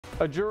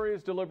A jury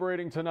is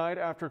deliberating tonight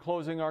after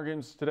closing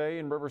arguments today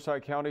in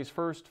Riverside County's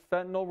first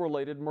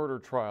fentanyl-related murder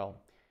trial.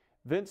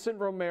 Vincent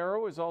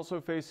Romero is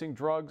also facing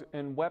drugs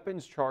and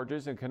weapons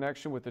charges in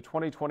connection with the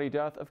 2020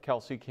 death of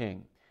Kelsey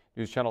King.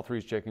 News Channel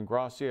 3's Jake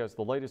Gracia has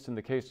the latest in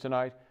the case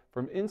tonight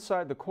from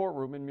inside the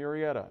courtroom in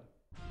Murrieta.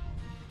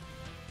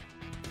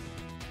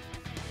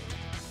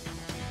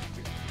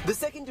 The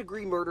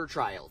second-degree murder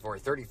trial for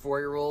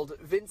 34-year-old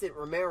Vincent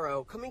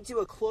Romero coming to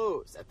a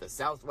close at the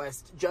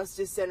Southwest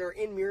Justice Center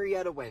in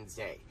Murrieta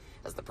Wednesday.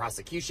 As the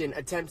prosecution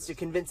attempts to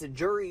convince a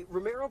jury,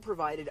 Romero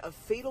provided a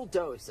fatal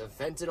dose of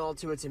fentanyl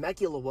to a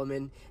Temecula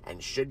woman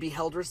and should be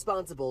held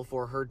responsible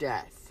for her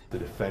death. The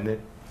defendant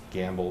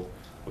gambled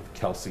with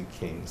Kelsey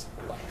King's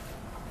life.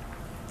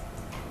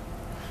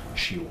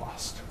 She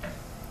lost.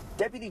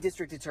 Deputy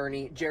District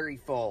Attorney Jerry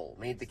Fole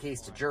made the case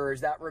to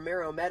jurors that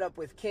Romero met up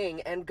with King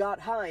and got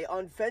high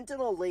on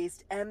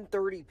fentanyl-laced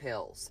M30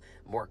 pills,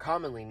 more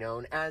commonly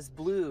known as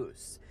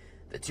blues.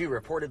 The two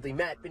reportedly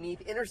met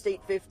beneath Interstate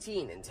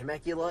 15 in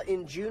Temecula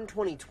in June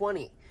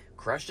 2020,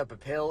 crushed up a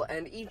pill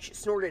and each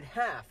snorted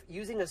half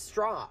using a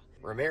straw.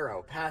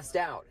 Romero passed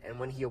out, and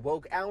when he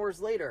awoke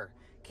hours later,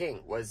 King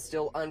was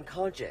still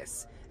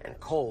unconscious and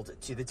cold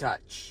to the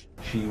touch.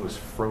 She was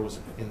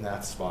frozen in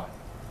that spot,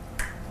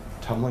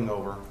 tumbling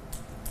over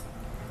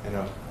in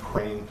a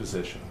praying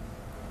position,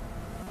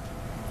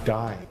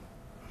 dying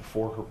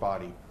before her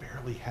body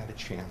barely had a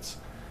chance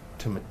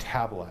to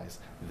metabolize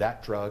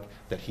that drug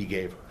that he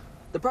gave her.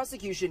 The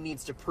prosecution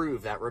needs to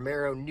prove that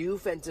Romero knew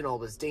fentanyl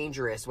was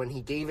dangerous when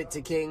he gave it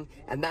to King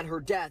and that her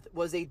death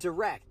was a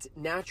direct,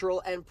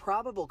 natural, and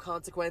probable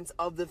consequence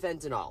of the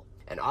fentanyl.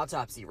 An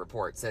autopsy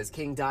report says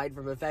King died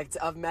from effects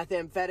of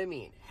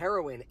methamphetamine,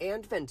 heroin,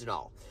 and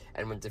fentanyl.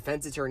 And when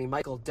defense attorney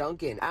Michael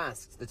Duncan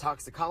asked the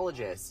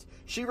toxicologist,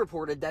 she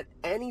reported that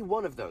any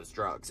one of those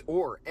drugs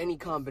or any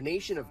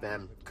combination of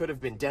them could have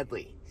been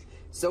deadly.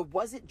 So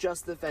was it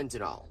just the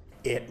fentanyl?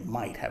 It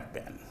might have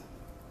been.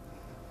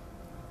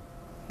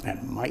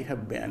 And might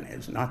have been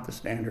is not the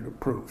standard of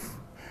proof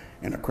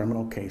in a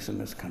criminal case in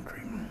this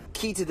country.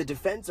 Key to the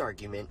defense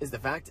argument is the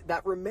fact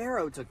that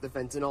Romero took the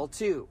fentanyl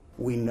too.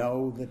 We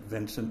know that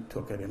Vincent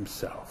took it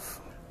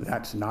himself.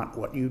 That's not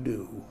what you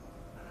do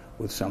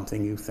with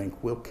something you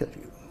think will kill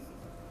you,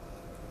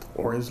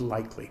 or is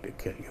likely to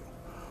kill you,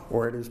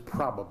 or it is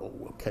probable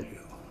will kill you.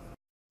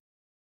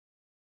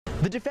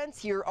 The defense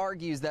here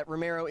argues that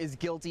Romero is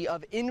guilty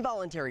of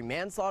involuntary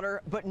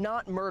manslaughter, but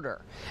not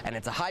murder, and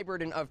it's a high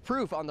burden of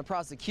proof on the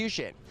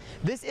prosecution.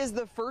 This is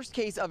the first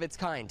case of its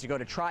kind to go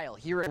to trial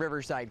here in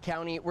Riverside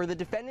County, where the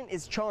defendant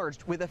is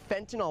charged with a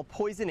fentanyl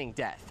poisoning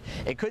death.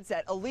 It could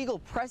set a legal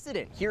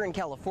precedent here in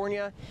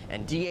California,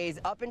 and DAs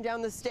up and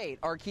down the state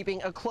are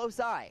keeping a close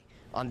eye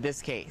on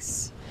this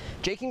case.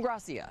 Jake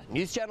Gracia,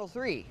 News Channel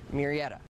 3, Murrieta.